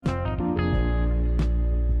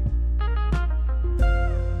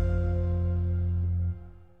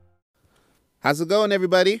How's it going,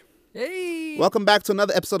 everybody? Hey! Welcome back to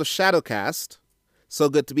another episode of Shadowcast. So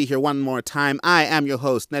good to be here one more time. I am your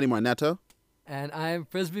host, Nettie Marnetto, And I'm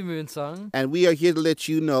Frisbee Moonsong. and we are here to let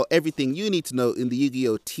you know everything you need to know in the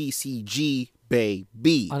Yu-Gi-Oh! TCG,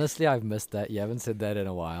 baby. Honestly, I've missed that. You haven't said that in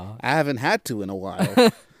a while. I haven't had to in a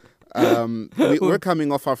while. We're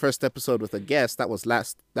coming off our first episode with a guest. That was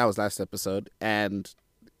last episode, and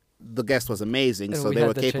the guest was amazing. And so we they had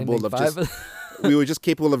were the capable trending of just. five. We were just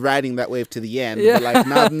capable of riding that wave to the end. Yeah. But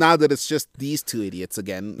like now that it's just these two idiots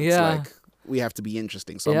again, it's Yeah. like we have to be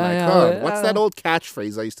interesting. So Yeah, I'm like, yeah, oh, yeah. what's that old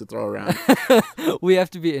catchphrase I used to throw around? We have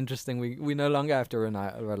to be interesting. We no longer have to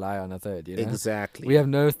rely on a third, you know? Exactly. We have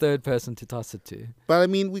no third person to toss it to. But I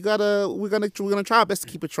mean, we're gonna try our best to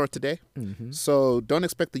keep it short today. Mm-hmm. So don't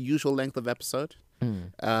expect the usual length of episode.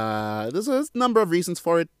 There's a number of reasons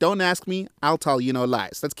for it. Don't ask me. I'll tell you no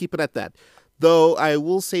lies. Let's keep it at that. Though I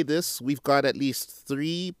will say this, we've got at least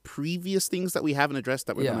 3 previous things that we haven't addressed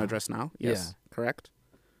that we're going to address now. Yes, correct?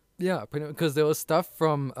 Yeah, because there was stuff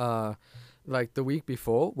from like the week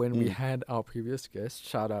before when we had our previous guest.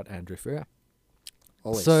 Shout out Andrew Fair.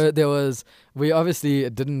 Always. So we obviously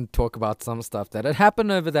didn't talk about some stuff that had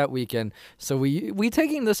happened over that weekend. So we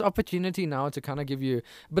taking this opportunity now to kind of give you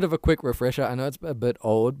a bit of a quick refresher. I know it's a bit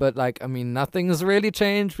old, but like, I mean, nothing's really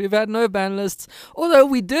changed. We've had no ban lists. Although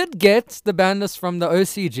we did get the ban list from the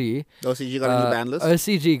OCG. The OCG got a new ban list?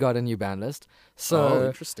 OCG got a new ban list. So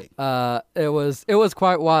interesting. it was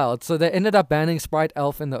quite wild. So they ended up banning Sprite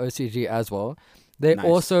Elf in the OCG as well. They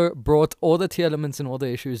also brought all the tier elements and all the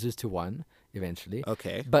issues to 1 eventually.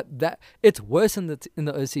 Okay. But it's worse in the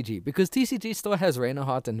OCG because TCG still has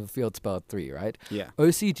Reinhardt and Field Spell 3, right? Yeah.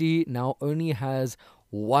 OCG now only has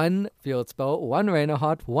 1 Field Spell, 1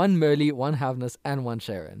 Reinhardt, 1 Merly, 1 Havness, and 1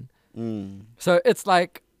 Sharon. So it's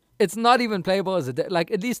like, it's not even playable as a deck.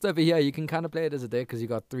 Like, at least over here, you can kind of play it as a deck because you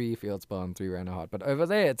got 3 Field Spell and 3 Reinhardt. But over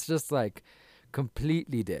there, it's just like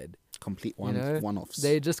completely dead. Complete one-offs.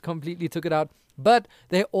 They just completely took it out. But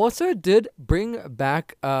they also did bring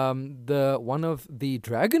back the one of the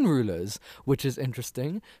Dragon Rulers, which is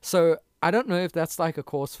interesting. So I don't know if that's like a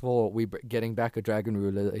course for getting back a Dragon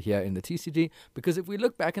Ruler here in the TCG. Because if we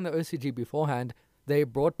look back in the OCG beforehand, they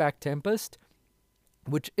brought back Tempest,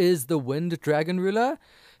 which is the Wind Dragon Ruler.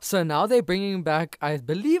 So now they're bringing back, I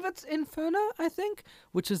believe it's Inferno, I think,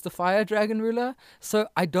 which is the Fire Dragon Ruler. So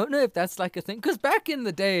I don't know if that's like a thing. Because back in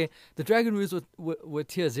the day, the Dragon Rulers were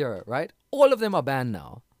tier 0, right? All of them are banned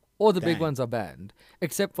now. All the big ones are banned.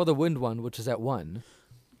 Except for the Wind one, which is at 1.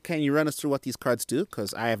 Can you run us through what these cards do?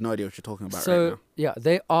 Because I have no idea what you're talking about right now. So, yeah,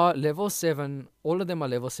 they are level 7. All of them are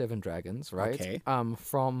level 7 dragons, right? Okay.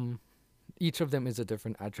 From... Each of them is a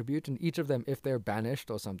different attribute, and each of them, if they're banished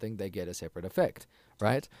or something, they get a separate effect,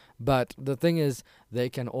 right? But the thing is, they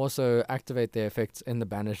can also activate their effects in the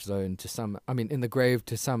banished zone in the grave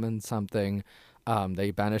to summon something. They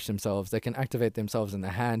banish themselves. They can activate themselves in the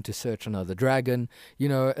hand to search another dragon. You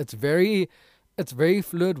know, it's very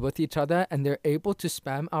fluid with each other, and they're able to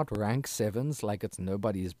spam out rank 7s like it's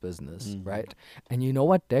nobody's business, right? And you know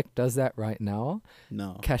what deck does that right now?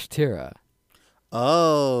 No. Kashtira.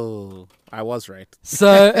 Oh, I was right.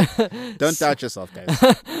 So Don't doubt yourself,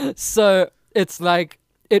 guys. So it's like,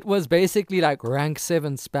 it was basically like rank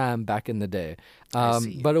 7 spam back in the day. I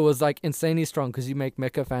see. But it was like insanely strong because you make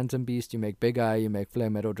Mecha Phantom Beast, you make Big Eye, you make Flare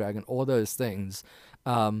Metal Dragon, all those things.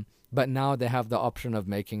 But now they have the option of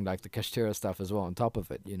making like the Kashtira stuff as well on top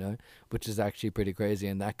of it, you know, which is actually pretty crazy.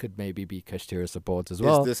 And that could maybe be Kashtira support as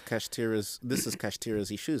well. Is this is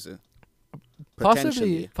Kashtira's Ishizu?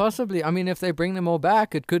 Possibly. I mean, if they bring them all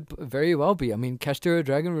back, it could very well be. I mean, Kashtira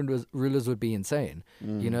Dragon Rulers would be insane.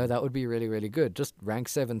 You know, that would be really, really good. Just rank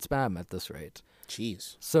 7 spam at this rate.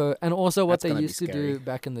 Jeez. So, and also what That's they used to scary. do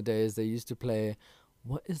back in the day is they used to play,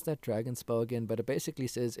 what is that dragon spell again? But it basically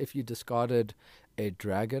says if you discarded a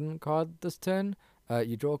dragon card this turn,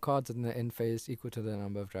 you draw cards in the end phase equal to the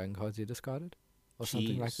number of dragon cards you discarded, or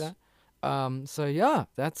something like that. So yeah,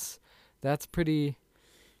 that's pretty.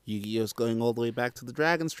 Yu-Gi-Oh's going all the way back to the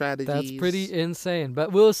dragon strategies. That's pretty insane.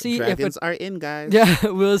 But we'll see Dragons are in, guys. Yeah,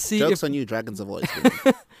 we'll see. Joke's on you. Dragons have always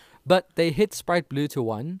been. But they hit Sprite Blue to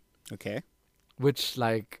 1. Okay. Which,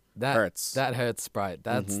 like, that hurts. That hurts Sprite.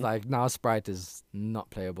 That's like, now Sprite is not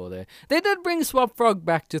playable there. They did bring Swap Frog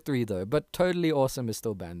back to 3 though, but Totally Awesome is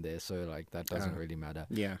still banned there, so like that doesn't really matter.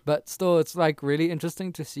 Yeah. But still, it's like really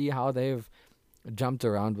interesting to see how they've jumped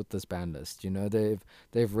around with this ban list. You know,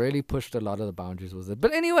 they've really pushed a lot of the boundaries with it.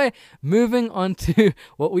 But anyway, moving on to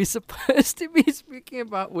what we're supposed to be speaking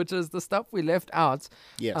about, which is the stuff we left out.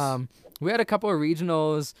 Yes. We had a couple of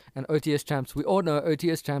regionals and OTS champs. We all know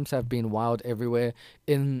OTS champs have been wild everywhere.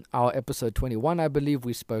 In our episode 21, I believe,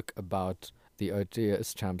 we spoke about the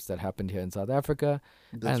OTS champs that happened here in South Africa.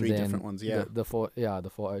 The and 3 then different ones, yeah. The four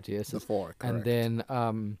OTSs. The 4, correct.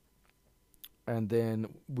 And then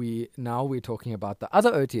we're talking about the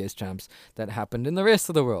other OTS champs that happened in the rest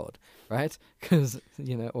of the world, right? Because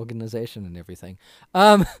organization and everything.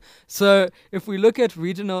 So if we look at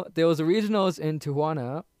regional, there was a regionals in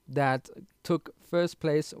Tijuana that took first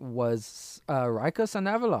place was Rikers and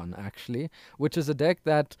Avalon, actually, which is a deck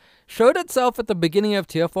that showed itself at the beginning of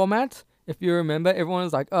tier format. If you remember, everyone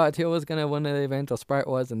was like, "Oh, tier was gonna win the event," or Sprite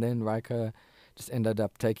was, and then Riker just ended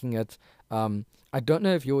up taking it. I don't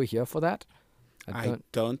know if you were here for that. I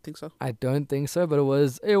don't think so. I don't think so, but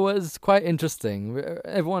it was quite interesting.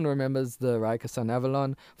 Everyone remembers the Riker Sun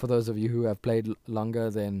Avalon. For those of you who have played longer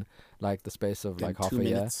than like the space of like half a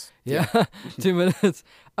year, yeah, 2 minutes.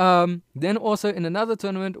 Then also in another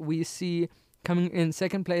tournament, we see coming in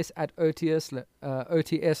second place at OTS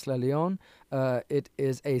Lyon. It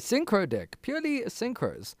is a synchro deck, purely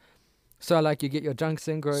synchros. So, like, you get your junk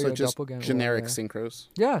synchro, So your just doppelganger. generic synchros.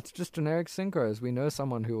 Yeah, it's just generic synchros. We know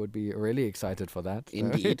someone who would be really excited for that. So.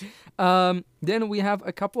 Indeed. Then we have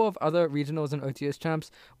a couple of other regionals and OTS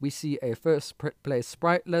champs. We see a first place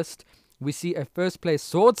Sprite list. We see a first place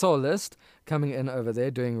Sword Soul list coming in over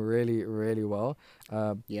there, doing really, really well.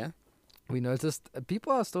 Yeah. We noticed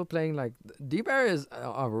people are still playing, like, D-barriers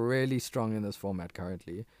are really strong in this format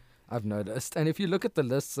currently. I've noticed. And if you look at the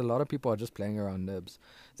lists, a lot of people are just playing around nibs.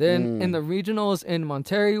 Then in the regionals in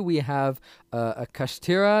Monterrey, we have a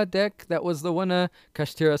Kashtira deck that was the winner.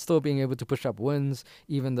 Kashtira still being able to push up wins,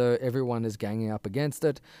 even though everyone is ganging up against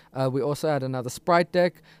it. We also had another Sprite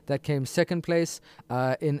deck that came second place.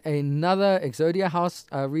 In another Exodia House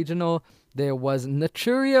regional, there was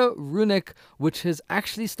Naturia Runic, which has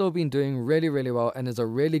actually still been doing really, really well and is a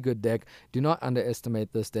really good deck. Do not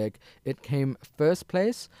underestimate this deck. It came first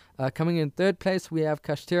place. Coming in third place, we have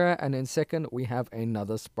Kashtira, and in second, we have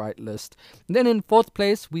another Sprite list. And then in fourth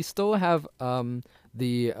place, we still have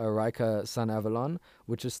the Riker Sun Avalon,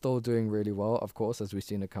 which is still doing really well, of course, as we've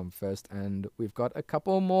seen it come first. And we've got a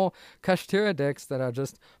couple more Kashtira decks that are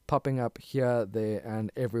just popping up here, there,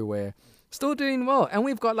 and everywhere. Still doing well. And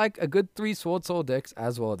we've got like a good 3 Sword Soul decks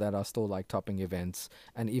as well that are still like topping events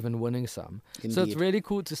and even winning some. Indeed. So it's really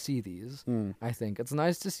cool to see these, I think. It's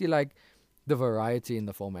nice to see like the variety in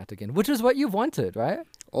the format again, which is what you've wanted, right?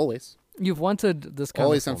 Always. You've wanted this kind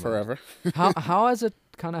Always of and format. forever. How has it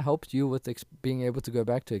kind of helped you with being able to go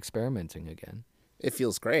back to experimenting again? It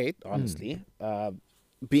feels great, honestly.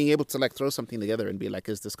 Being able to like throw something together and be like,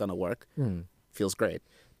 is this going to work? Feels great.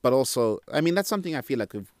 But also, I mean, that's something I feel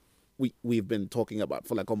like we've been talking about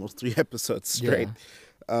for like almost 3 episodes straight.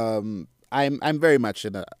 Yeah. I'm very much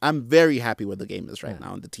I'm very happy where the game is right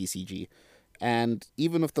now in the TCG. And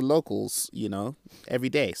even with the locals, every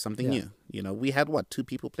day something new. We had 2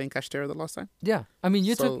 people playing Kashtira the last time? Yeah. I mean,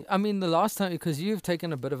 the last time, because you've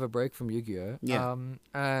taken a bit of a break from Yu-Gi-Oh! Yeah.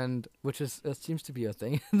 And which seems to be a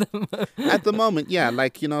thing. At the moment, yeah.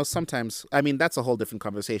 Like, sometimes, I mean, that's a whole different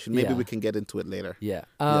conversation. Maybe we can get into it later. Yeah.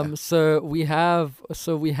 So we have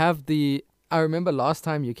the, I remember last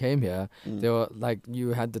time you came here, there were like, you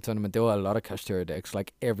had the tournament, there were a lot of Kashtira decks,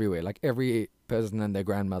 like everywhere. Like every person and their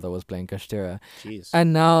grandmother was playing Kashtira. Jeez.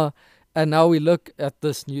 And now we look at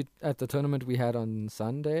the tournament we had on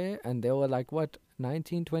Sunday, and there were like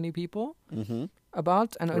 19, 20 people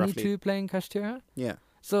about, and only Roughly. 2 playing Kashtira. Yeah.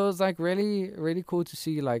 So it's like really, really cool to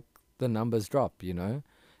see like the numbers drop,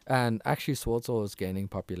 and actually Sword Soul is gaining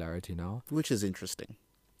popularity now, Which is interesting.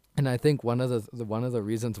 and I think one of the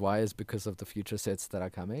reasons why is because of the future sets that are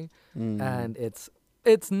coming, and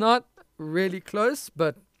it's not really close,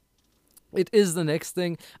 but it is the next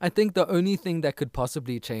thing. I think the only thing that could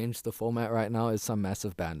possibly change the format right now is some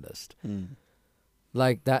massive ban list.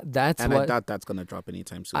 Like that's And what I doubt that's going to drop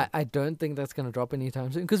anytime soon. I don't think that's going to drop anytime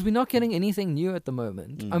soon, because we're not getting anything new at the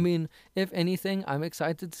moment. I mean, if anything, I'm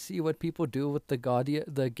excited to see what people do with the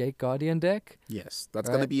Gate Guardian deck. Yes, that's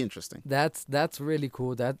going to be interesting. That's really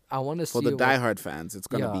cool. That I want to see. For the diehard fans, it's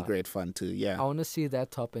going to be great fun too. Yeah. I want to see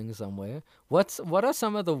that topping somewhere. What are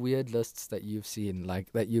some of the weird lists that you've seen,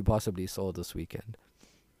 like that you possibly saw this weekend?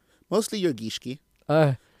 Mostly your Gishki.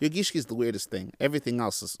 Your Gishki is the weirdest thing. Everything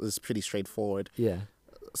else is pretty straightforward. Yeah.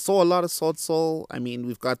 Saw a lot of Sword Soul. I mean,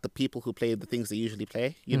 we've got the people who play the things they usually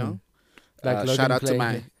play, Like shout out to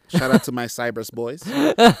my Cybers boys.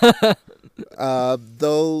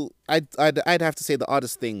 Though I'd have to say the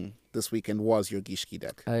oddest thing this weekend was your Gishki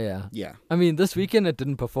deck. Oh yeah. Yeah. I mean, this weekend it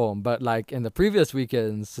didn't perform, but like in the previous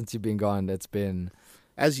weekends since you've been gone, it's been,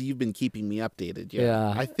 As you've been keeping me updated. Yeah.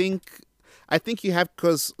 Yeah. I think you have,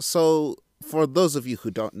 because for those of you who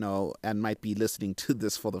don't know and might be listening to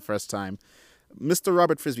this for the first time, Mr.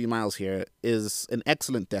 Robert Frisbee Miles here is an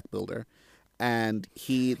excellent deck builder. And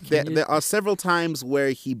there are several times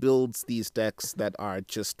where he builds these decks that are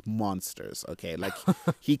just monsters, okay? Like,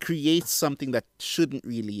 he creates something that shouldn't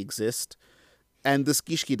really exist. And this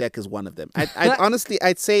Gishki deck is one of them.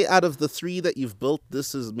 I'd say out of the 3 that you've built,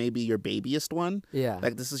 this is maybe your babyest one. Yeah.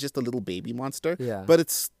 Like, this is just a little baby monster. Yeah. But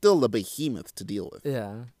it's still a behemoth to deal with.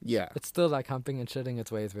 Yeah. Yeah. It's still like humping and shitting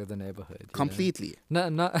its way through the neighborhood. Completely. No,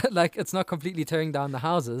 not like it's not completely tearing down the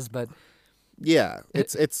houses, but yeah,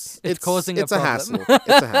 it's causing it's a a problem. hassle.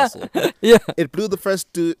 It's a hassle. yeah. It blew the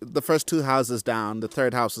first 2 houses down. The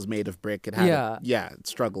third house was made of brick. It had it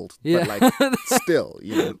struggled. Yeah. But like still,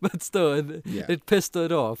 But still, it pissed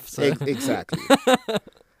it off. So. Exactly.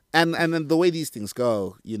 And then the way these things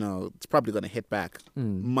go, it's probably going to hit back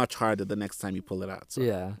much harder the next time you pull it out. So,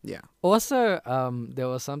 yeah. Yeah. Also, there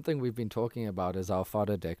was something we've been talking about is our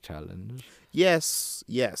fodder deck challenge. Yes,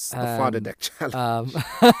 the fodder deck challenge.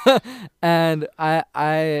 And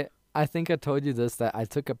I think I told you this, that I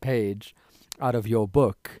took a page out of your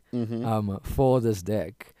book for this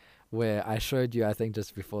deck, where I showed you, I think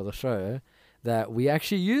just before the show, that we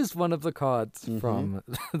actually used one of the cards from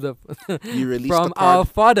our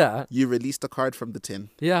fodder. You released a card from the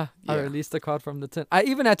tin. Yeah, I released a card from the tin. I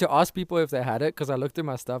even had to ask people if they had it, because I looked through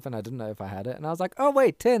my stuff and I didn't know if I had it. And I was like, oh,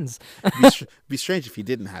 wait, tins. Be strange if you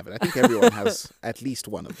didn't have it. I think everyone has at least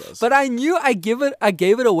one of those. But I knew I gave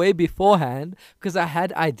it away beforehand because I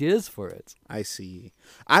had ideas for it. I see.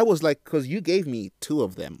 I was like, because you gave me 2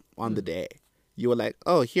 of them on the day. You were like,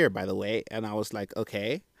 oh, here, by the way. And I was like,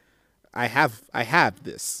 okay. I have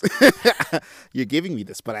this. You're giving me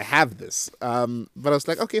this, but I have this. But I was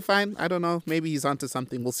like, okay, fine. I don't know. Maybe he's onto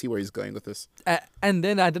something. We'll see where he's going with this. And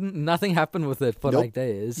then nothing happened with it for like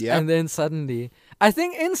days. Yeah. And then suddenly, I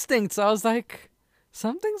think instincts, I was like,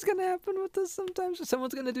 something's going to happen with this sometimes.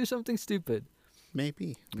 Someone's going to do something stupid.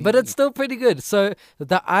 Maybe. But it's still pretty good. So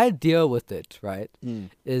the idea with it, right,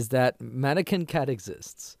 is that Mannequin Cat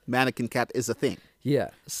exists. Mannequin Cat is a thing. Yeah.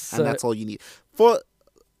 So, and that's all you need.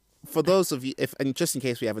 For those of you, and just in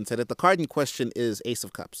case we haven't said it, the card in question is Ace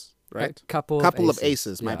of Cups, right? A couple of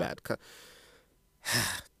aces. My bad.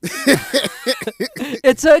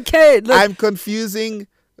 It's okay. Look. I'm confusing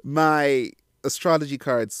my astrology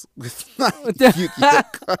cards with my Yu-Gi-Oh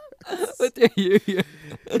cards. With your Yu-Gi-Oh.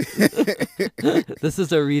 This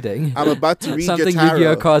is a reading. I'm about to read something your tarot.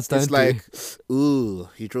 Yu-Gi-Oh cards don't it's do. like, ooh,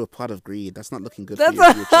 you drew a pot of greed. That's not looking good for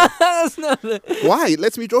your future. That's not Why? It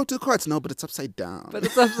lets me draw 2 cards. No, but it's upside down. But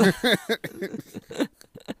it's upside.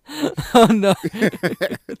 Oh no!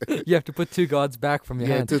 You have to put 2 cards back from your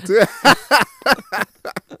hand.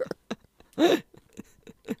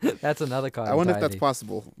 That's another card. I wonder if that's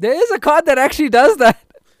possible. There is a card that actually does that.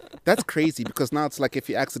 That's crazy, because now it's like if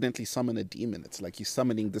you accidentally summon a demon, it's like you're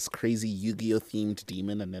summoning this crazy Yu-Gi-Oh themed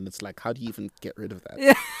demon, and then it's like, how do you even get rid of that?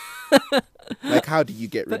 Yeah. Like, how do you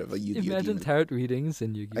get rid of a Yu-Gi-Oh demon? Imagine tarot readings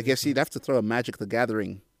in Yu-Gi-Oh. I guess you'd have to throw a Magic the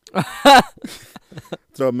Gathering.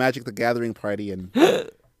 Throw a Magic the Gathering party and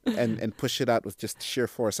push it out with just sheer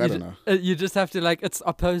force. I don't know. You just have to, like, it's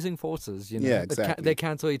opposing forces, Yeah, exactly. They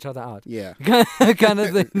cancel each other out. Yeah. Kind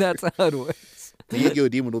of thing. That's how it works. The Yu-Gi-Oh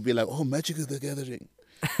demon will be like, oh, Magic the Gathering.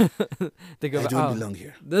 They go I don't belong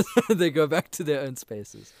here. They go back to their own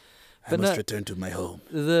spaces. I must return to my home.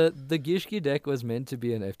 The Gishki deck was meant to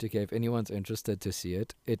be an FTK. If anyone's interested to see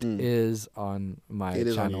it, it is on my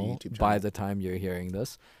channel, on your YouTube channel by the time you're hearing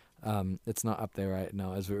this. It's not up there right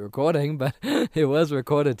now as we're recording, but it was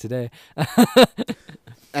recorded today.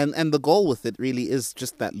 And the goal with it really is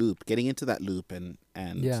just that loop, getting into that loop and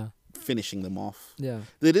finishing them off. Yeah.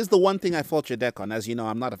 It is the one thing I fault your deck on. As you know,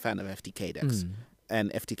 I'm not a fan of FTK decks. And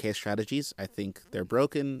FTK strategies. I think they're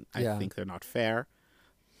broken. I think they're not fair.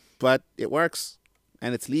 But it works,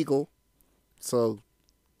 and it's legal. So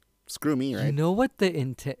screw me, right? You know what the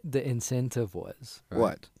incentive was? Right?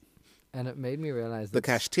 What? And it made me realize the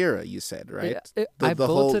Kashtira, you said, right? I the built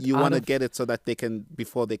whole it you out want to of- get it so that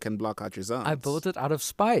before they can block out your zones. I built it out of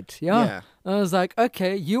spite. Yeah. I was like,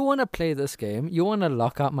 okay, you want to play this game. You want to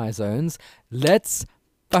lock out my zones. Let's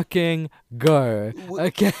fucking go.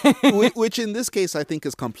 Okay. Which in this case I think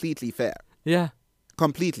is completely fair. Yeah.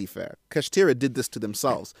 Completely fair. Kashtira did this to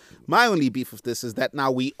themselves. My only beef with this is that now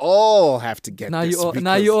we all have to get this.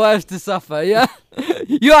 Now you all have to suffer, yeah?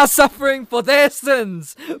 You are suffering for their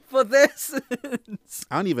sins. For their sins.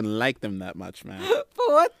 I don't even like them that much, man. For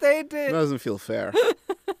what they It did. doesn't feel fair.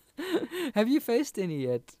 Have you faced any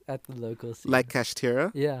yet at the local scene? Like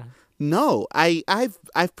Kashtira? Yeah. No.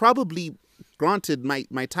 I've probably, granted,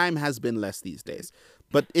 my time has been less these days.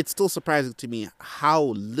 But it's still surprising to me how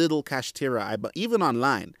little Kashtira, even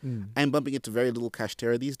online, I'm bumping into very little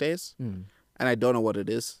Kashtira these days. and I don't know what it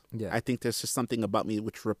is. Yeah. I think there's just something about me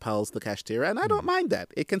which repels the Kashtira, and I don't mind that.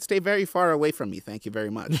 It can stay very far away from me. Thank you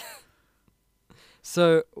very much.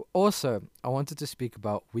 So also, I wanted to speak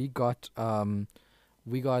about we got a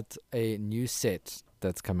new set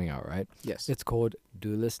that's coming out, right? Yes. It's called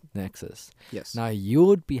Duelist Nexus. Yes. Now, you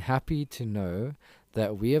would be happy to know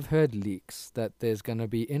that we have heard leaks that there's going to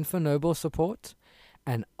be Infernoble support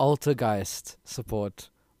and Altergeist support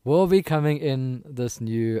will be coming in this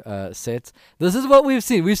new set. This is what we've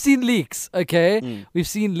seen. We've seen leaks, okay? We've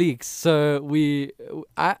seen leaks. So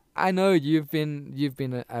I know you've been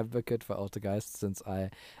an advocate for Altergeist since I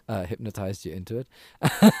hypnotized you into it.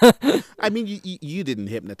 I mean, you didn't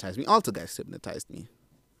hypnotize me. Altergeist hypnotized me.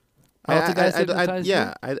 Altergeist hypnotized you?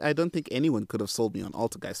 Yeah, I don't think anyone could have sold me on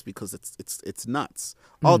Altergeist because it's nuts.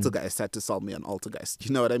 Altergeist had to sell me on Altergeist.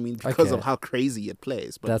 You know what I mean? Because of how crazy it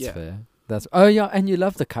plays. But that's fair. Oh yeah, and you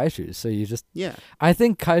love the kaijus, so you just I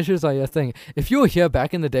think kaijus are your thing. If you were here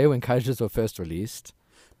back in the day when kaijus were first released,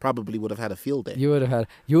 probably would have had a field day. You would have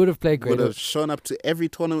played great. Would have shown up to every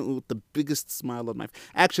tournament with the biggest smile on my face.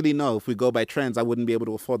 Actually, no. If we go by trends, I wouldn't be able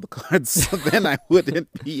to afford the cards, so then I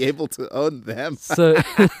wouldn't be able to own them. So,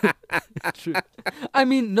 true. I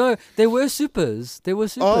mean, no, they were supers. They were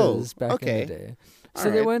supers back in the day, so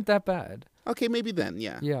they weren't that bad. Okay, maybe then,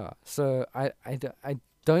 yeah. Yeah. So I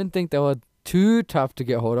don't think they were too tough to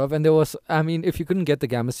get hold of, and there was, I mean, if you couldn't get the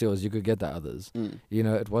Gamma Seals, you could get the others. You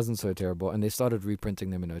know, it wasn't so terrible, and they started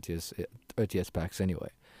reprinting them in OTS packs anyway.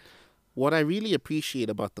 What I really appreciate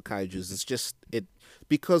about the kaijus is just it,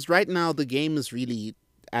 because right now the game is really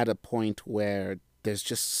at a point where there's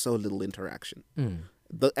just so little interaction.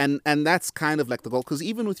 And that's kind of like the goal, because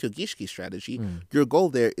even with your Gishki strategy, your goal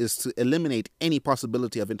there is to eliminate any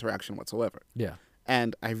possibility of interaction whatsoever. Yeah.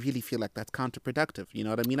 And I really feel like that's counterproductive. You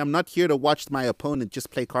know what I mean? I'm not here to watch my opponent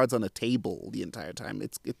just play cards on a table the entire time.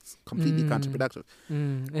 It's completely counterproductive.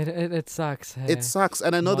 It sucks. Hey. It sucks,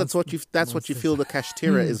 and I know that's what you feel the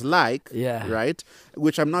Kashtira is like. Yeah. Right.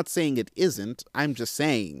 Which I'm not saying it isn't. I'm just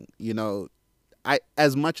saying, you know,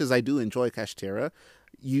 as much as I do enjoy Kashtira,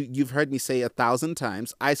 you've heard me say 1,000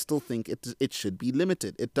 times, I still think it should be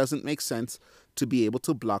limited. It doesn't make sense to be able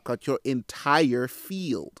to block out your entire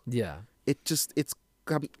field. Yeah. It's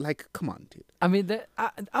like, come on, dude. I mean,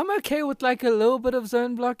 I'm okay with like a little bit of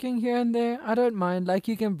zone blocking here and there. I don't mind. Like,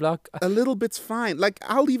 you can block. A little bit's fine. Like,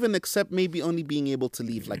 I'll even accept maybe only being able to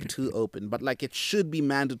leave like 2 open. But like, it should be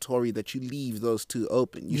mandatory that you leave those 2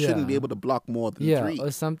 open. You shouldn't be able to block more than 3.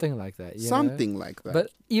 Or something like that. Something like that.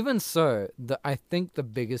 But even so, I think the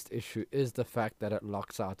biggest issue is the fact that it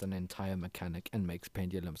locks out an entire mechanic and makes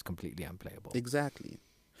pendulums completely unplayable. Exactly.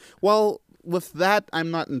 Well, with that, I'm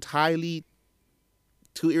not entirely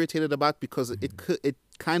too irritated about, because it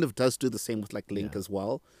kind of does do the same with like Link as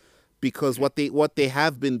well, because what they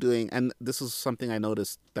have been doing, and this is something I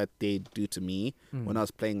noticed that they do to me when I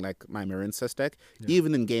was playing like my Marincess deck,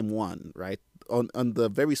 even in game 1, right? On the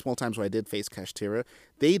very small times where I did face Kashtira,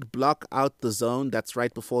 they'd block out the zone that's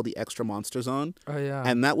right before the extra monster zone. Oh yeah.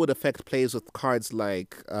 And that would affect plays with cards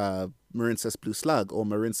like Marincess Blue Slug or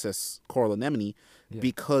Marincess Coral Anemone,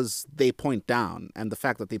 because they point down, and the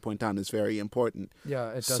fact that they point down is very important.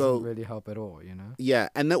 Yeah, it doesn't really help at all, you know? Yeah,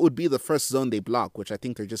 and that would be the first zone they block, which I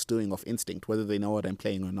think they're just doing off instinct, whether they know what I'm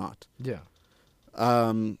playing or not. Yeah.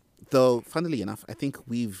 Though, funnily enough, I think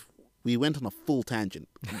we went on a full tangent.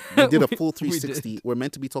 We did a full 360. We're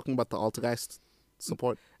meant to be talking about the Altergeist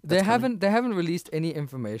support. They haven't released any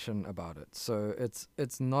information about it, so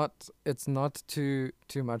it's not too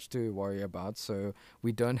much to worry about. So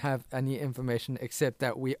we don't have any information except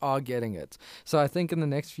that we are getting it. So I think in the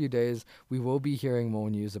next few days we will be hearing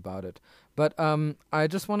more news about it. But I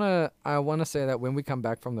wanna say that when we come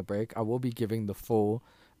back from the break, I will be giving the full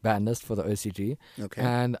ban list for the OCG. Okay.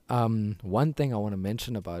 And one thing I want to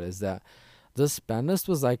mention about is that this ban list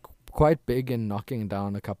was like quite big in knocking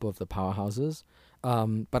down a couple of the powerhouses.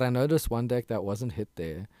 But I noticed one deck that wasn't hit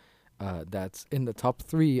there, that's in the top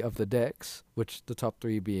 3 of the decks, which the top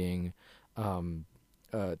 3 being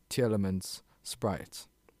Tearlament's Sprite.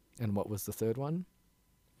 And what was the third one?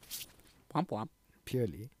 Womp womp.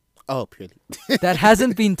 Purely. Oh, Purely. That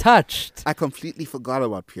hasn't been touched. I completely forgot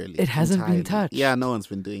about Purely. It hasn't been touched. Yeah, no one's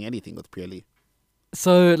been doing anything with Purely.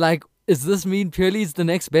 So, like, does this mean Purely's the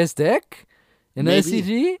next best deck in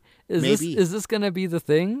OCG? Is this gonna be the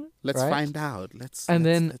thing? Let's find out. Let's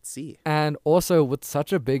see. And also, with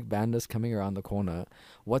such a big ban list coming around the corner,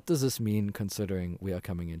 what does this mean considering we are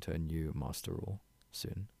coming into a new master rule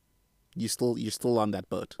soon? You're still on that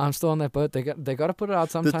boat. I'm still on that boat. They got to put it out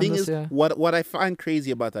The sometime thing this is, year. what I find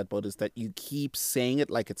crazy about that boat is that you keep saying it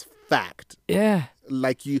like it's fact. Yeah.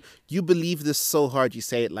 Like you believe this so hard, you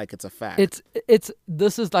say it like it's a fact.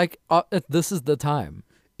 This is like this is the time.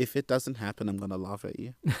 If it doesn't happen, I'm gonna laugh at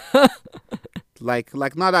you. like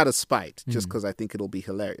not out of spite, just because I think it'll be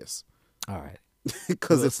hilarious. All right.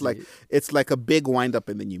 Because We'll it's like a big wind up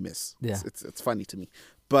and then you miss. Yeah. It's funny to me,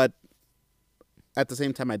 but at the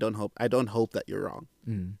same time, I don't hope that you're wrong.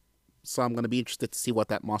 So I'm gonna be interested to see what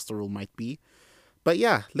that master rule might be. But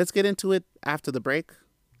yeah, let's get into it after the break.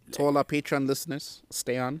 To all our Patreon listeners,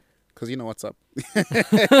 stay on, because you know what's up.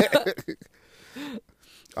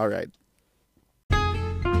 All right.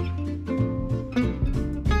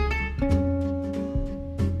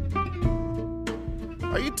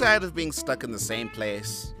 Are you tired of being stuck in the same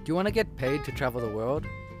place? Do you want to get paid to travel the world?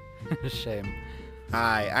 Shame.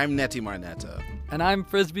 Hi, I'm Nettie Marnetto. And I'm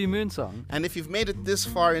Frisbee Moonsong. And if you've made it this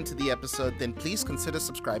far into the episode, then please consider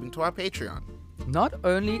subscribing to our Patreon. Not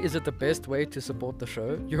only is it the best way to support the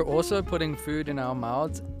show, you're also putting food in our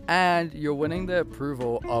mouths and you're winning the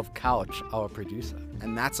approval of Couch, our producer.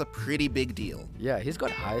 And that's a pretty big deal. Yeah, he's got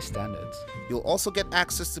high standards. You'll also get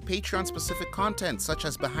access to Patreon-specific content, such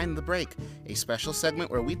as Behind the Break, a special segment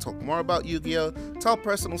where we talk more about Yu-Gi-Oh!, tell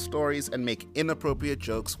personal stories, and make inappropriate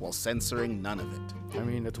jokes while censoring none of it. I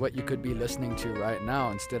mean, it's what you could be listening to right now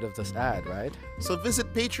instead of this ad, right? So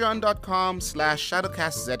visit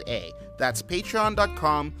patreon.com/ShadowcastZA. That's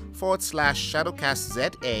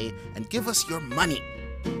patreon.com/ShadowcastZA and give us your money.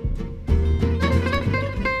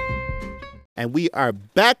 And we are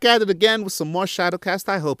back at it again with some more Shadowcast.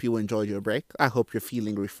 I hope you enjoyed your break. I hope you're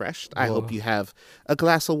feeling refreshed. I hope you have a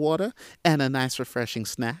glass of water and a nice refreshing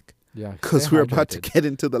snack. Yeah. Because we're about to get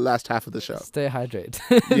into the last half of the show. Stay hydrated.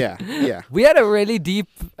 Yeah. We had a really deep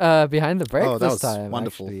behind the break that this was time.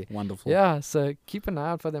 wonderful. Actually. Wonderful. Yeah, so keep an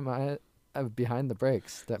eye out for them behind the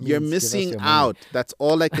breaks. That means You're give us missing your money. out. That's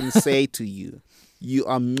all I can say to you. You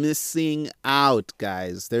are missing out,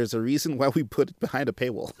 guys. There's a reason why we put it behind a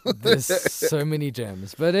paywall. There's so many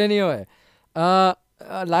gems. But anyway,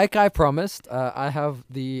 like I promised, I have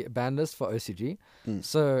the band list for OCG.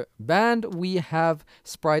 So band, we have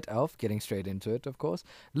Sprite Elf, getting straight into it, of course.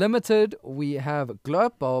 Limited, we have Glow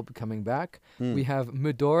Up Bulb coming back. We have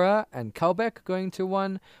Mudora and Kalbeck going to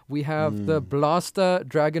 1. We have the Blaster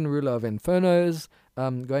Dragon Ruler of Infernos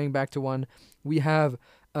going back to 1. We have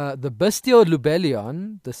the Bestial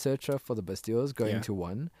Lubellion, the searcher for the Bestials, going to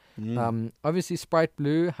 1. Obviously, Sprite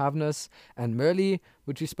Blue, Havnus, and Merly,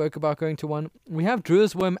 which we spoke about, going to 1. We have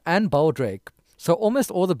Druid's Worm and Baldrake. So almost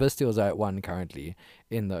all the Bestials are at 1 currently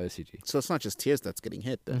in the OCG. So it's not just Tears that's getting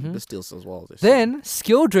hit, then Bestials as well. Then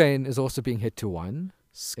Skill Drain is also being hit to 1 in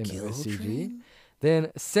Skill OCG. Drain?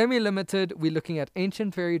 Then semi-limited, we're looking at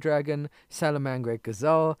Ancient Fairy Dragon, Salamangreat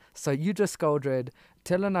Gazelle, Sayuja Skuldred,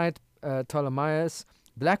 Tellarknight Ptolemaeus,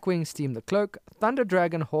 Blackwing Steam the Cloak, Thunder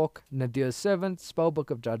Dragon Hawk, Nadir's Servant, Spellbook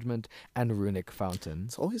of Judgment, and Runic Fountain.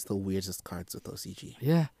 It's always the weirdest cards with OCG.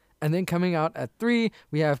 Yeah. And then coming out at 3,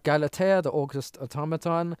 we have Galatea, the August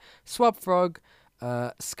Automaton, Swap Frog,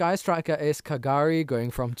 Sky Striker Ace Kagari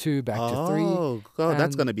going from 2 back to 3. Oh,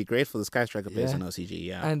 that's going to be great for the Sky Striker players in OCG,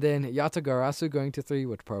 yeah. And then Yatagarasu going to 3,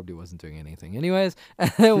 which probably wasn't doing anything anyways.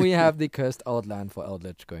 And then we have the Cursed Old Land for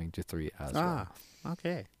Eldritch going to 3 as well.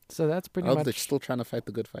 Okay. So that's pretty Eldritch much... still trying to fight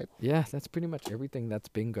the good fight. Yeah, that's pretty much everything that's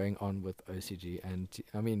been going on with OCG. And,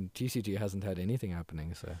 TCG hasn't had anything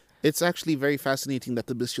happening, so... It's actually very fascinating that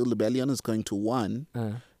the Bestial Rebellion is going to 1.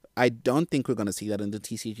 I don't think we're going to see that in the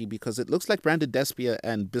TCG because it looks like Branded Despia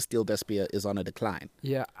and Bestial Despia is on a decline.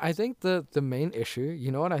 Yeah, I think the main issue,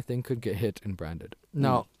 you know what I think could get hit in Branded?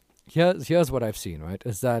 Now, here's what I've seen, right?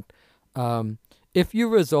 Is that if you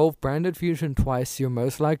resolve Branded Fusion twice, you're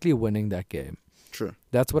most likely winning that game. True.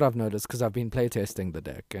 That's what I've noticed because I've been playtesting the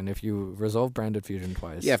deck, and if you resolve Branded Fusion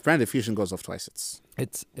twice, if Branded Fusion goes off twice,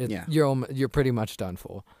 you're pretty much done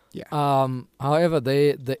for. Yeah. However,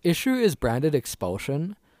 the issue is Branded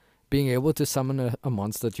Expulsion, being able to summon a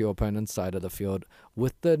monster to your opponent's side of the field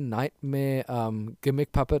with the Nightmare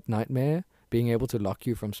Gimmick Puppet Nightmare. Being able to lock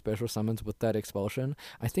you from special summons with that expulsion.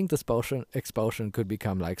 I think the expulsion could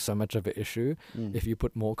become like so much of an issue if you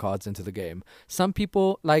put more cards into the game. Some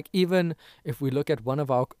people, like even if we look at one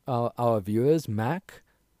of our viewers, Mac,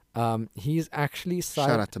 he's actually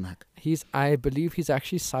shout out to Mac. I believe he's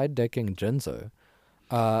actually side decking Jinzo.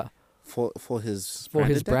 For his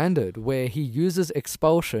branded, where he uses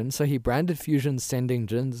expulsion. So he branded Fusion sending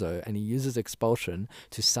Jinzo, and he uses expulsion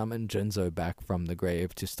to summon Jinzo back from the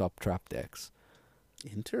grave to stop trap decks.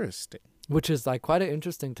 Interesting. Which is like quite an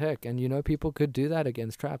interesting tech, and people could do that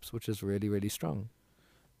against traps, which is really, really strong.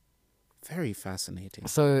 Very fascinating.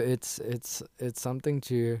 So it's something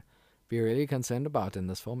to be really concerned about in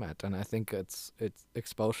this format, and I think it's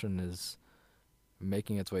expulsion is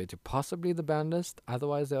making its way to possibly the ban list.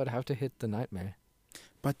 Otherwise, they would have to hit the nightmare.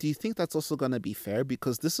 But do you think that's also going to be fair?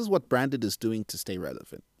 Because this is what Branded is doing to stay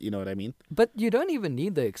relevant. You know what I mean? But you don't even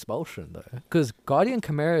need the expulsion, though. Because Guardian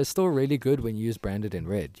Chimera is still really good when you use Branded in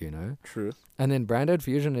red, you know? True. And then Branded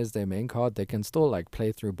Fusion is their main card. They can still, like,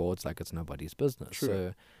 play through boards like it's nobody's business. True.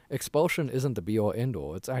 So expulsion isn't the be-all,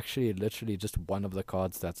 end-all. It's actually literally just one of the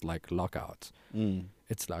cards that's, like, lockout.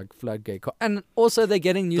 It's like floodgate. And also they're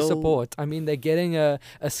getting new support. I mean, they're getting a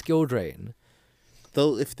skill drain.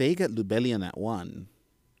 Though if they get Lubellion at 1...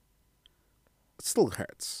 it still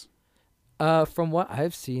hurts. From what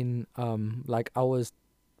I've seen, like I was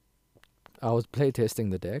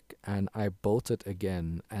playtesting the deck and I built it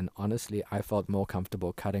again, and honestly, I felt more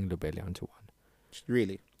comfortable cutting Lubellion to 1.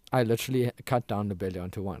 Really? I literally cut down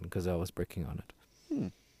Lubellion to 1 because I was bricking on it.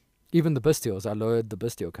 Even the Bestials, I lowered the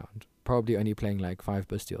Bestial count. Probably only playing like 5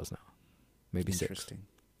 Bestials now, maybe 6. Interesting.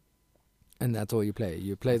 And that's all you play.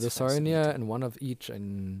 You play the Saronia and one of each,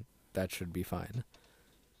 and that should be fine.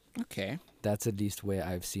 Okay. That's at least where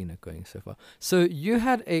I've seen it going so far. So you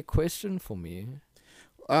had a question for me.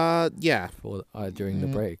 Yeah. For during the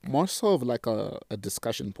break. More so of like a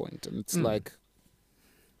discussion point. And it's like,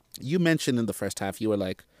 you mentioned in the first half, you were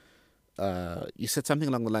like, you said something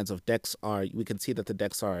along the lines of we can see that the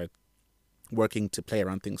decks are working to play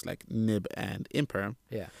around things like Nib and Imperm.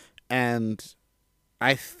 Yeah. And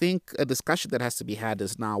I think a discussion that has to be had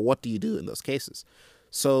is now, what do you do in those cases?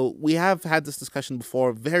 So we have had this discussion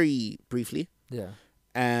before very briefly. Yeah.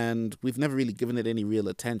 And we've never really given it any real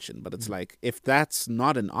attention. But it's like, if that's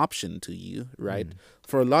not an option to you, right?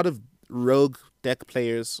 For a lot of rogue deck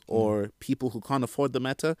players or people who can't afford the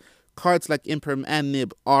meta, cards like Imperm and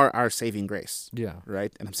Nib are our saving grace. Yeah.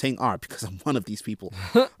 Right? And I'm saying are because I'm one of these people.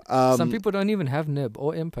 Some people don't even have Nib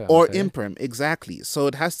or Imperm. Or Imperm, exactly. So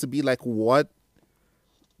it has to be like, what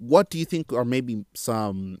do you think are maybe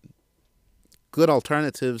some good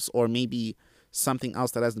alternatives, or maybe something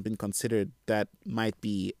else that hasn't been considered that might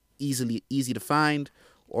be easy to find,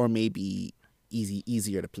 or maybe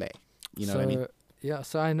easier to play? You know what I mean? Yeah,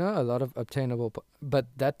 so I know a lot of obtainable, but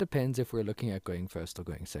that depends if we're looking at going first or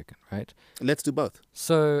going second, right? Let's do both.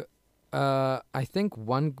 So I think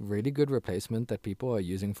one really good replacement that people are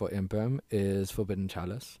using for Imperm is Forbidden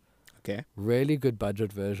Chalice. Okay. Really good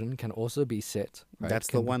budget version, can also be set. Right? That's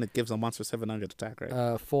the one that gives a monster 700 attack,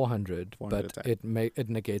 right? 400, but attack. it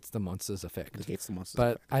negates the monster's effect. Negates the monster's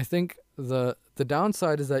but effect. I think the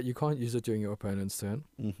downside is that you can't use it during your opponent's turn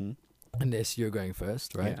unless you're going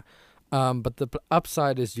first, right? Yeah. But the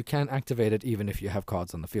upside is you can activate it even if you have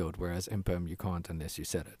cards on the field, whereas Imperm you can't unless you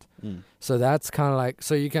set it. So that's kind of like,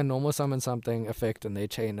 so you can normal summon something effect and they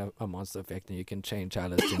chain a monster effect, and you can chain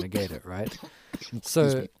Chalice to negate it, right?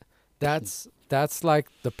 So that's like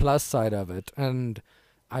the plus side of it, and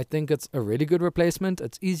I think it's a really good replacement.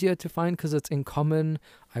 It's easier to find because it's in common.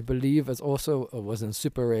 I believe it was in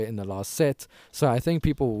super rare in the last set, so I think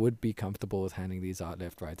people would be comfortable with handing these out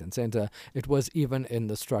left, right, and center. It was even in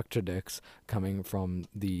the structure decks coming from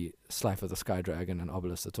the Slife of the Sky Dragon and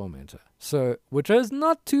Obelisk the Tormentor. So, which is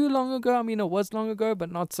not too long ago. I mean, it was long ago,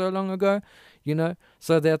 but not so long ago, you know.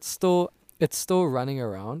 So it's still running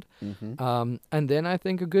around. And then I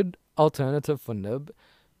think a good alternative for Nib,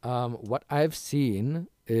 what I've seen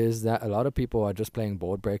is that a lot of people are just playing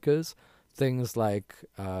board breakers, things like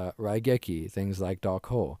Raigeki, things like Dark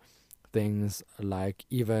Hole, things like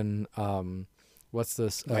even what's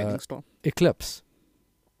this, Lightning Storm? Eclipse.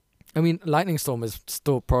 I mean, Lightning Storm is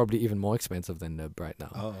still probably even more expensive than Nib right now.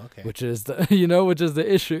 Oh, okay. Which is the which is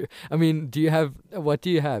the issue. I mean, what do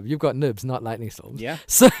you have? You've got Nibs, not Lightning Storms. Yeah.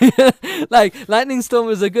 So like Lightning Storm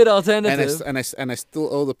is a good alternative. And I still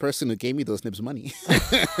owe the person who gave me those Nibs money.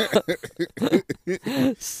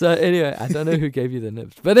 So anyway, I don't know who gave you the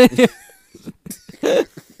Nibs, but anyway.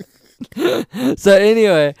 So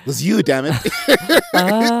anyway, it was you, damn it.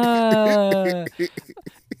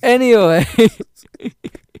 Anyway.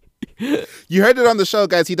 You heard it on the show,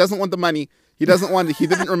 guys. He doesn't want the money. He doesn't want it. He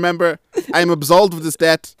didn't remember. I am absolved of this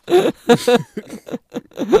debt.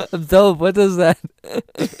 Absolved? What is that?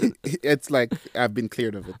 It's like I've been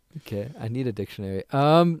cleared of it. Okay, I need a dictionary.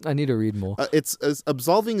 I need to read more. It's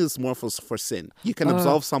absolving is more for sin. You can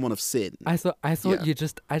absolve someone of sin. I thought I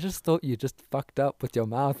just thought you just fucked up with your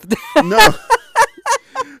mouth. No.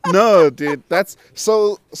 No, dude. That's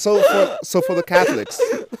so for the Catholics.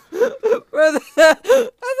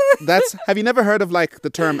 Have you never heard of like the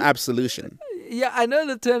term absolution? Yeah, I know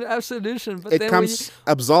the term absolution, but It then comes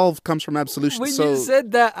absolve comes from absolution. when So you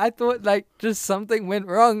said that, I thought like just something went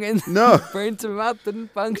wrong and No. brain to mouth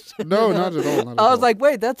didn't function. no, not at all. Not at I was all. like,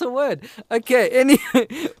 wait, that's a word. Okay, anyway,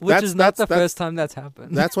 which is not the first time that's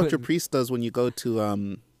happened. That's what your priest does when you go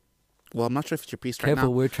to well, I'm not sure if it's your priest right Careful,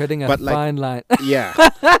 now. we're treading a But, like, fine line. Yeah.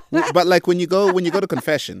 But like when you go to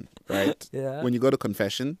confession, right? Yeah. When you go to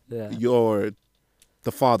confession, Yeah.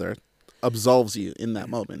 the father absolves you in that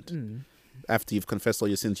moment. Mm. After you've confessed all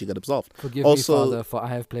your sins, you get absolved. Forgive Also- me, Father, for I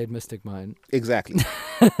have played Mystic Mine. Exactly.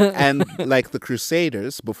 And like the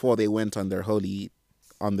Crusaders, before they went on their holy,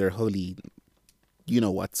 you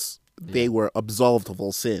know what's, they were absolved of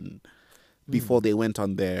all sin before they went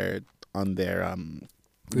on their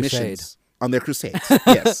Crusade. missions, on their crusades.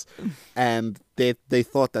 Yes, and they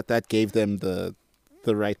thought that gave them the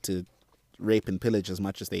right to rape and pillage as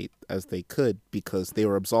much as they could because they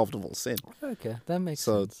were absolved of all sin. Okay, that makes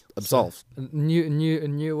So sense. absolved. So, a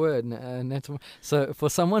new word. So for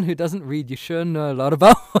someone who doesn't read, you sure know a lot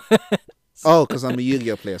about. Oh, because I'm a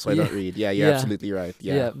Yu-Gi-Oh player, so I Yeah. don't read. Yeah, you're Yeah. absolutely right.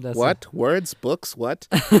 Yeah. Yeah, that's What? Words? Books? What?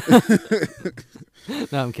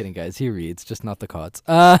 No, I'm kidding, guys. He reads, just not the cards.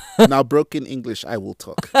 Now, broken English, I will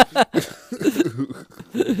talk.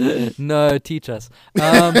 No, teach us.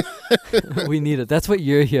 We need it. That's what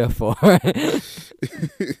you're here for.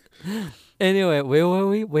 Anyway, where were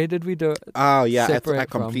we? Where did we do it? Oh, yeah, I Separate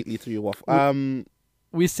from- completely threw you off.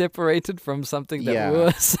 We separated from something that Yeah. we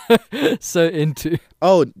were so into.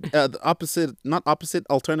 The opposite, not opposite,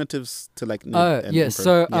 alternatives to like. Oh, yes.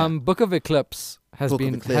 So, yeah. Book of Eclipse has Book of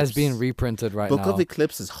been Eclipse. reprinted right Book now. of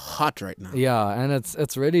Eclipse is hot right now. Yeah, and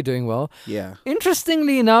it's really doing well. Yeah.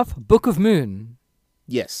 Interestingly enough, Book of Moon.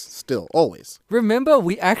 Yes, still, always. Remember,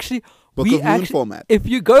 we actually Book of Moon format. If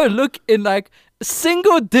you go look in like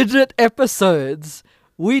single-digit episodes,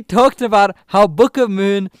 we talked about how Book of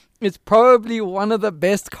Moon is probably one of the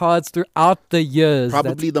best cards throughout the years.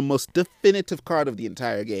 Probably the most definitive card of the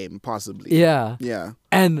entire game, possibly. Yeah. Yeah.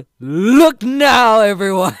 And look now,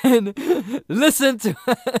 everyone. Listen to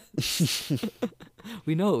us.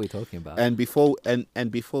 We know what we're talking about. And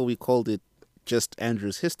before we called it just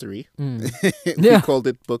Andrew's history, we Yeah. called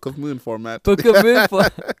it Book of Moon format. Book of Moon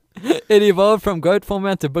it evolved from Goat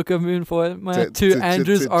format to Book of Moon format to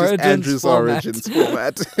Andrew's just Origins Andrew's format. Origins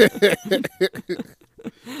format.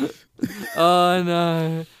 Oh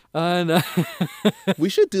no. Oh no. We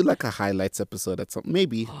should do like a highlights episode at some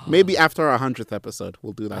maybe after our 100th episode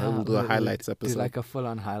we'll do that. We'll do a highlights episode. Do like a full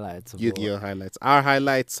on highlights. Of Yu-Gi-Oh highlights. Our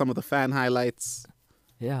highlights, some of the fan highlights.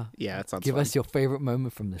 Yeah. Yeah, that sounds Give fun. us your favorite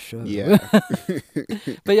moment from the show. Yeah.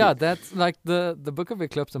 But yeah, that's like the Book of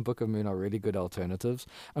Eclipse and Book of Moon are really good alternatives.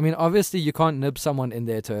 I mean, obviously you can't nib someone in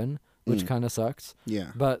their turn, which kind of sucks.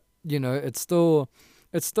 Yeah. But you know, it's still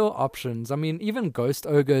options. I mean, even Ghost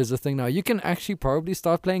Ogre is a thing now. You can actually probably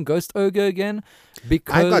start playing Ghost Ogre again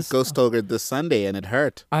because I got Ghost Ogre this Sunday and it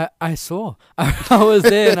hurt. I saw. I was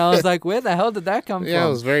there and I was like, where the hell did that come from? Yeah, it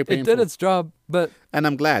was very It painful. did its job, but And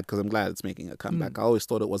I'm glad because I'm glad it's making a comeback. I always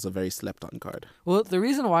thought it was a very slept on card. well, the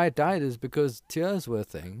reason why it died is because tears were a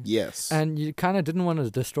thing. Yes. And you kind of didn't want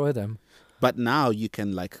to destroy them. But now you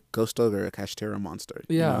can like Ghost Ogre a Kashtira monster.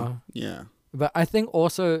 you Yeah. know? Yeah. But I think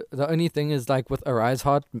also the only thing is like with Arise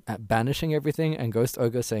Heart banishing everything and Ghost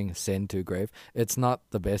Ogre saying send to grave, it's not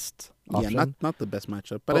the best option. Yeah, not the best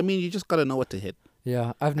matchup. But I mean, you just got to know what to hit.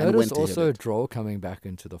 Yeah, I've and when noticed to hit also it. Draw coming back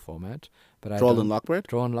into the format. But Troll I don't, and Lockbird?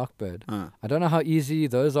 Draw and Lockbird. Ah. I don't know how easy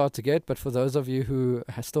those are to get, but for those of you who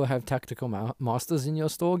still have Tactical Masters in your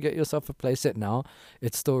store, get yourself a playset now.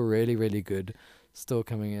 It's still really, really good. Still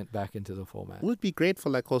coming back into the format. It would be great for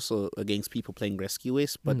like also against people playing Rescue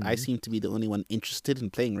Ace, but I Mm. seem to be the only one interested in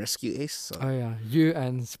playing Rescue Ace. So. Oh yeah, you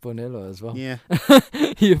and Spinello as well. Yeah.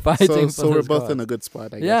 You're fighting So, for so we're this both card. in a good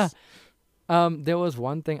spot, I Yeah. guess. There was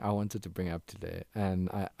one thing I wanted to bring up today, and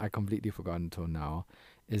I completely forgot until now,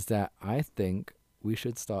 is that I think we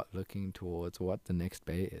should start looking towards what the next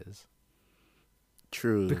bay is.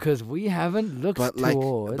 True. Because we haven't looked but like,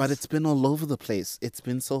 towards... but it's been all over the place. It's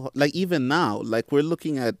been so like even now, like we're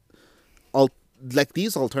looking at, like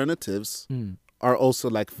these alternatives Mm, are also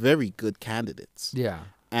like very good candidates. yeah.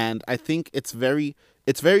 And I think it's very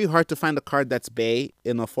hard to find a card that's Bay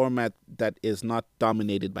in a format that is not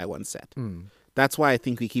dominated by one set. Mm, That's why I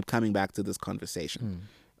think we keep coming back to this conversation.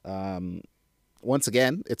 Once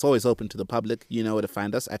again, it's always open to the public. You know where to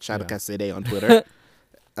find us at Shadowcast on Twitter.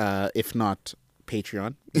 If not,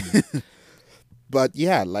 Patreon. But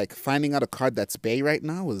yeah, like finding out a card that's Bay right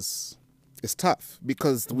now is It's tough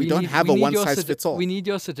because we don't have a one-size-fits-all. We need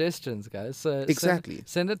your suggestions, guys. So Exactly.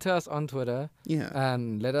 send it to us on Twitter. Yeah.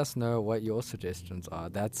 And let us know what your suggestions are.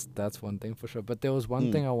 That's one thing for sure. But there was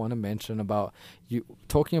one thing I want to mention about you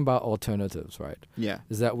talking about alternatives, right? Yeah.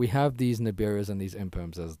 Is that we have these Nibiras and these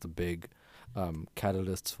Imperms as the big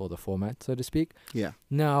catalysts for the format, so to speak. Yeah.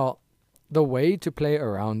 Now, the way to play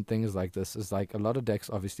around things like this is like a lot of decks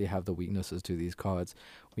obviously have the weaknesses to these cards.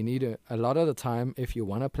 We need a lot of the time, if you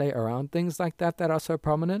want to play around things like that are so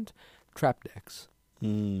prominent, trap decks.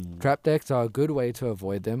 Trap decks are a good way to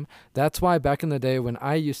avoid them. That's why back in the day when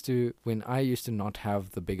I used to not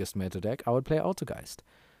have the biggest meta deck, I would play Altergeist.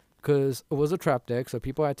 Because it was a trap deck, so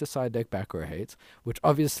people had to side deck back row hate, which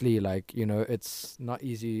obviously, like, you know, it's not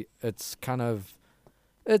easy. It's kind of,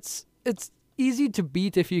 it's easy to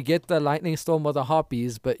beat if you get the Lightning Storm or the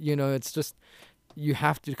Harpies, but, you know, it's just, you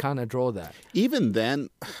have to kind of draw that. Even then,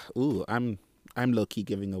 I'm low-key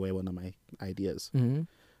giving away one of my ideas. Mm-hmm.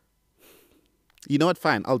 You know what?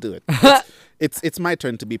 Fine, I'll do it. It's my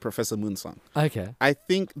turn to be Professor Moonsong. Okay. I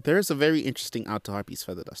think there's a very interesting Out to Harpies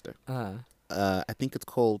Feather Duster. I think it's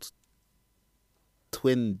called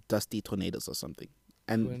Twin Dusty Tornadoes or something.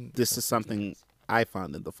 And this is something I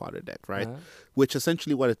found in the fodder deck, right? Which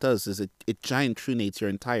essentially what it does is it giant trunates your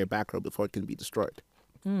entire back row before it can be destroyed.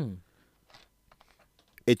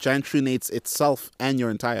 It giant trunates itself and your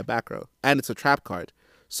entire back row. And it's a trap card.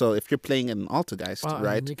 So if you're playing an Altergeist,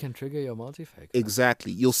 right? And you can trigger your multi-fake.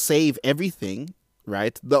 Exactly. You'll save everything,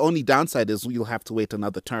 right? The only downside is you'll have to wait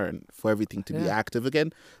another turn for everything to be active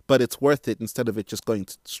again. But it's worth it instead of it just going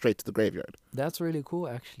straight to the graveyard. That's really cool,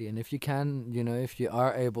 actually. And if you can, you know, if you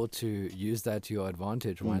are able to use that to your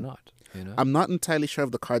advantage, why not? You know? I'm not entirely sure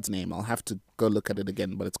of the card's name. I'll have to go look at it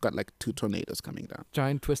again. But it's got like 2 tornadoes coming down.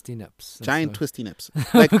 Giant twisty nips. Twisty nips.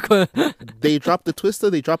 Like, they drop the twister,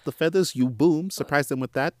 they drop the feathers, you boom, surprise them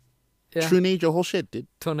with that. Yeah. Trunade your whole shit, dude.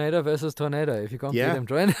 Tornado versus tornado. If you can't beat them,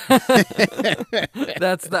 join.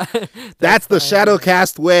 That's the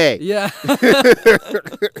Shadowcast way. Yeah.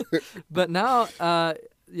 But now,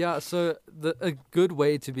 so a good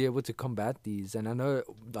way to be able to combat these, and I know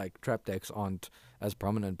like trap decks aren't as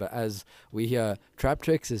prominent, but as we hear, Trap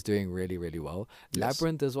Tricks is doing really, really well. Yes.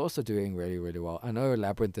 Labyrinth is also doing really, really well. I know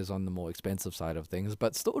Labyrinth is on the more expensive side of things,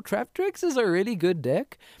 but still Trap Tricks is a really good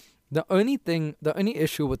deck. The only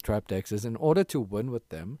issue with trap decks is in order to win with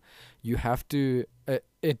them, you have to,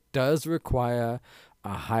 it does require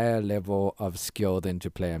a higher level of skill than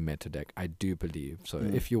to play a meta deck, I do believe. So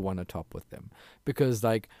if you want to top with them, because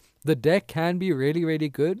like the deck can be really, really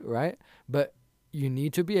good, right? But you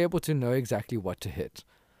need to be able to know exactly what to hit.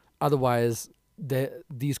 Otherwise,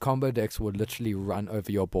 these combo decks will literally run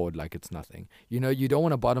over your board like it's nothing. You know, you don't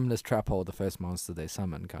want a bottomless trap hole the first monster they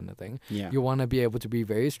summon kind of thing. Yeah. You want to be able to be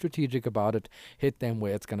very strategic about it, hit them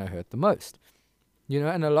where it's going to hurt the most. You know,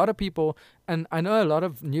 and a lot of people, and I know a lot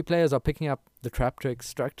of new players are picking up the Trap Trick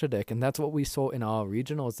structure deck, and that's what we saw in our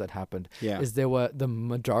regionals that happened. Yeah. Is there was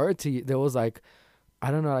like, I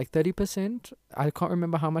don't know, like 30%. I can't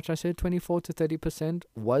remember how much I said, 24 to 30%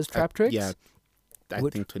 was Trap Tricks. Yeah. I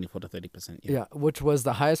think 24 to 30%. Yeah, which was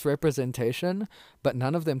the highest representation, but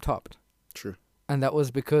none of them topped. True. And that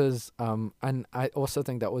was because, and I also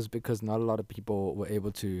think that was because not a lot of people were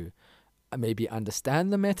able to maybe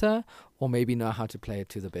understand the meta or maybe know how to play it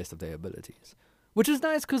to the best of their abilities. Which is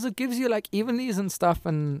nice because it gives you like evenlies and stuff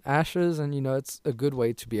and ashes, and you know, it's a good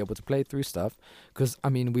way to be able to play through stuff. Because I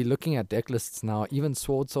mean, we're looking at deck lists now, even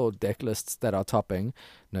Sword Soul deck lists that are topping,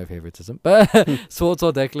 no favoritism, but Sword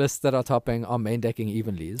Soul deck lists that are topping are main decking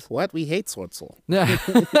evenlies. What? We hate Sword Soul. Yeah.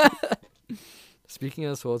 Speaking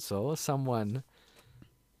of Sword Soul, someone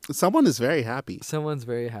is very happy. Someone's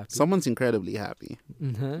very happy. Someone's incredibly happy.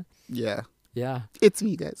 Mm-hmm. Yeah. Yeah. It's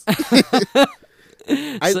me, guys.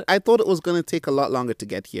 I thought it was going to take a lot longer to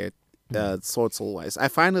get here, Sword Soul wise. I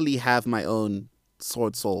finally have my own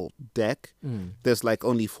Sword Soul deck. There's like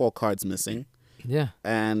only 4 cards missing. Yeah.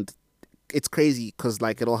 And it's crazy because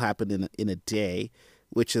like it all happened in a day,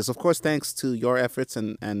 which is of course thanks to your efforts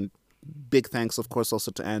and big thanks of course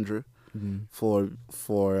also to Andrew for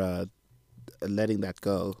letting that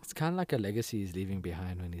go. It's kind of like a legacy he's leaving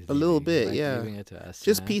behind when he's a little bit, like yeah. leaving it to us,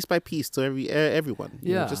 just piece by piece to everyone.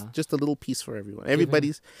 Yeah, you know, just a little piece for everyone.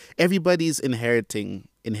 Everybody's inheriting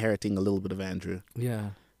a little bit of Andrew. Yeah.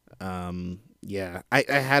 Yeah. I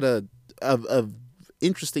had a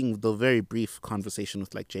interesting though very brief conversation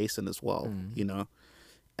with like Jason as well. You know,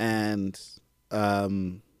 and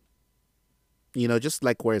you know, just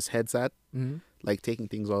like where his head's at. Like taking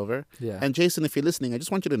things over. Yeah. And Jason, if you're listening, I just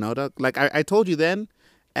want you to know, Doug, like I told you then,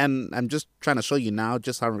 and I'm just trying to show you now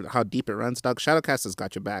just how deep it runs, Doug. Shadowcast has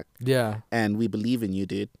got your back. Yeah. And we believe in you,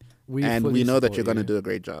 dude. We and fully we know that support you're going to you. do a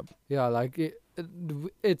great job. Yeah, like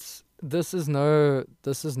this is no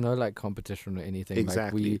like competition or anything.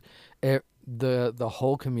 Exactly. Like the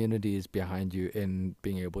whole community is behind you in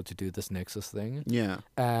being able to do this Nexus thing, Yeah,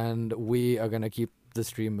 and we are gonna keep the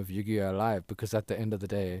stream of Yu-Gi-Oh alive because at the end of the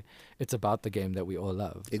day, it's about the game that we all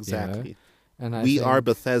love. you know? exactly. And I We think, are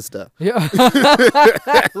Bethesda. yeah.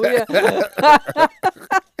 We are-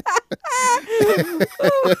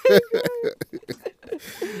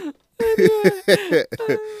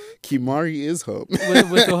 Kimari is home.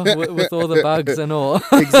 with all the bugs and all.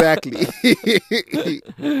 Exactly.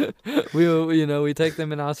 We take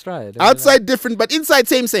them in our stride. Outside different, but inside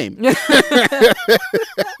same.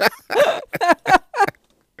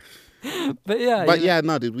 But yeah, But yeah,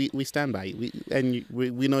 no, dude, we stand by you.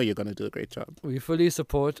 We know you're gonna do a great job. we fully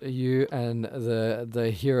support you and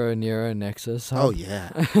the Hero Nero Nexus. Oh yeah.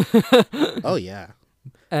 Oh yeah.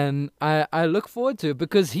 And I look forward to it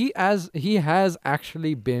because he has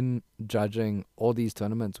actually been judging all these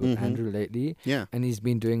tournaments with Andrew lately. Yeah. And he's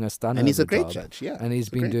been doing a stunner. And he's a of great job. judge. Yeah. And he's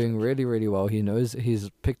been great doing really, really well. He's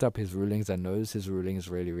picked up his rulings and knows his rulings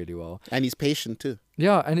really, really well. And he's patient too.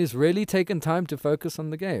 Yeah, and he's really taken time to focus on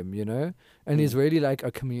the game, And he's really like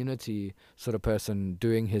a community sort of person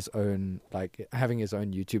doing his own, like having his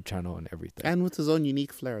own YouTube channel and everything. And with his own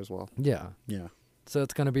unique flair as well. Yeah. Yeah. So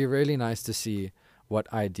it's going to be really nice to see what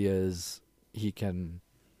ideas he can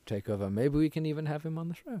take over. Maybe we can even have him on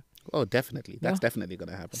the show. Oh, definitely. That's Yeah. definitely going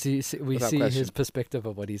to happen. We Without see question. his perspective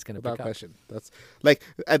of what he's going to Without pick up. question. That's like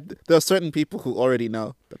there are certain people who already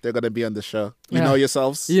know that they're going to be on the show. You Yeah. know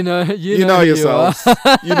yourselves. You know know who you are. yourselves.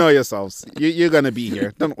 You know yourselves. You're going to be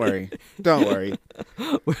here. Don't worry. Don't worry.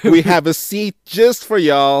 We have a seat just for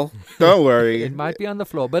y'all. Don't worry. It might be on the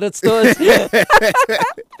floor, but it's still.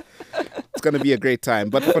 It's going to be a great time.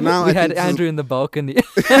 But for now, We I had think this is- Andrew in the balcony.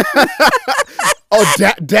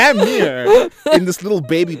 Oh, damn near in this little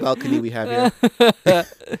baby balcony we have here.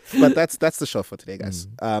 But that's the show for today, guys.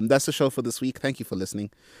 That's the show for this week. Thank you for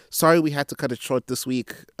listening. Sorry we had to cut it short this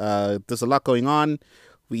week. There's a lot going on.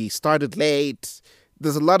 We started late.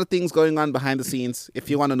 There's a lot of things going on behind the scenes. If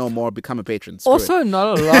you want to know more, become a patron. Screw it. Also,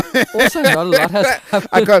 not a lot has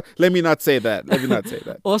happened. Let me not say that. Let me not say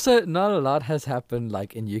that. Also, not a lot has happened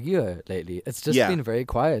like in Yu-Gi-Oh lately. It's just Yeah. been very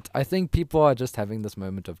quiet. I think people are just having this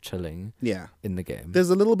moment of chilling Yeah. in the game. There's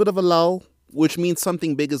a little bit of a lull, which means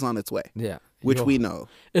something big is on its way, Yeah. which Yo, we know.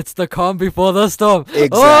 It's the calm before the storm. Oh,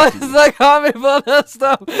 Exactly. it's the calm before the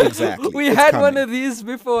storm. Exactly. We It's had one coming. of these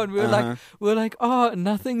before, and we Uh-huh. were like, oh,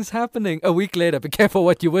 nothing's happening. A week later, be careful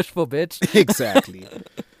what you wish for, bitch. Exactly.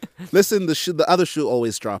 Listen, the other shoe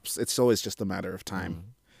always drops. It's always just a matter of time.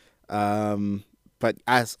 But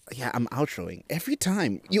I'm outroing every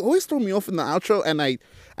time. You always throw me off in the outro, and I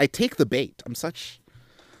take the bait. I'm such.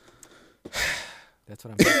 That's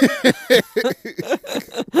what I'm here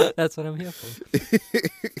for. That's what I'm here for.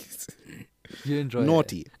 You enjoy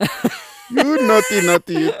Naughty. You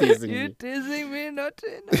naughty, you teasing it. You me. teasing me, naughty.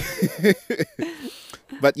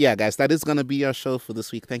 But yeah, guys, that is going to be our show for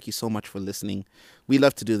this week. Thank you so much for listening. We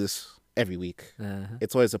love to do this every week.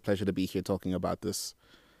 It's always a pleasure to be here talking about this.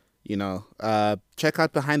 Check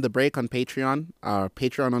out Behind the Break on Patreon, our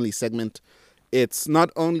Patreon-only segment. It's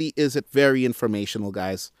not only is it very informational,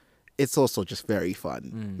 guys, it's also just very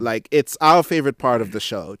fun. Like, it's our favorite part of the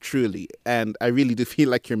show, truly. And I really do feel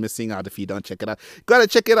like you're missing out if you don't check it out. Gotta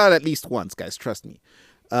check it out at least once, guys. Trust me.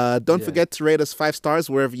 Don't forget to rate us 5 stars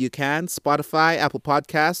wherever you can. Spotify, Apple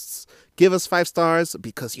Podcasts. Give us 5 stars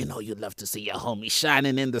because you'd love to see your homie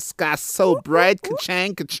shining in the sky so bright.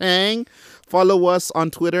 Ka-chang, ka-chang. Follow us on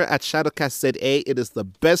Twitter at ShadowcastZA. It is the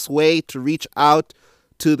best way to reach out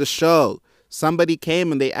to the show. Somebody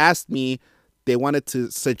came and they asked me, they wanted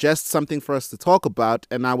to suggest something for us to talk about,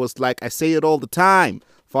 and I was like, I say it all the time.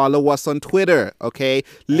 Follow us on Twitter, okay?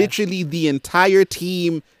 Literally the entire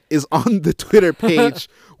team is on the Twitter page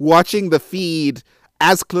watching the feed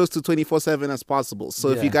as close to 24/7 as possible. So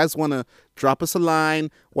if you guys want to drop us a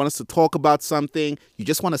line, want us to talk about something, you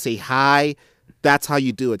just want to say hi, that's how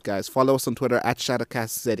you do it, guys. Follow us on Twitter at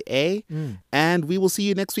ShadowcastZA, and we will see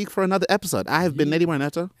you next week for another episode. I have been Nedi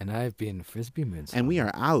Marnetto, And I've been Frisbee Moons. and we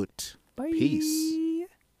are out. Bye. Peace.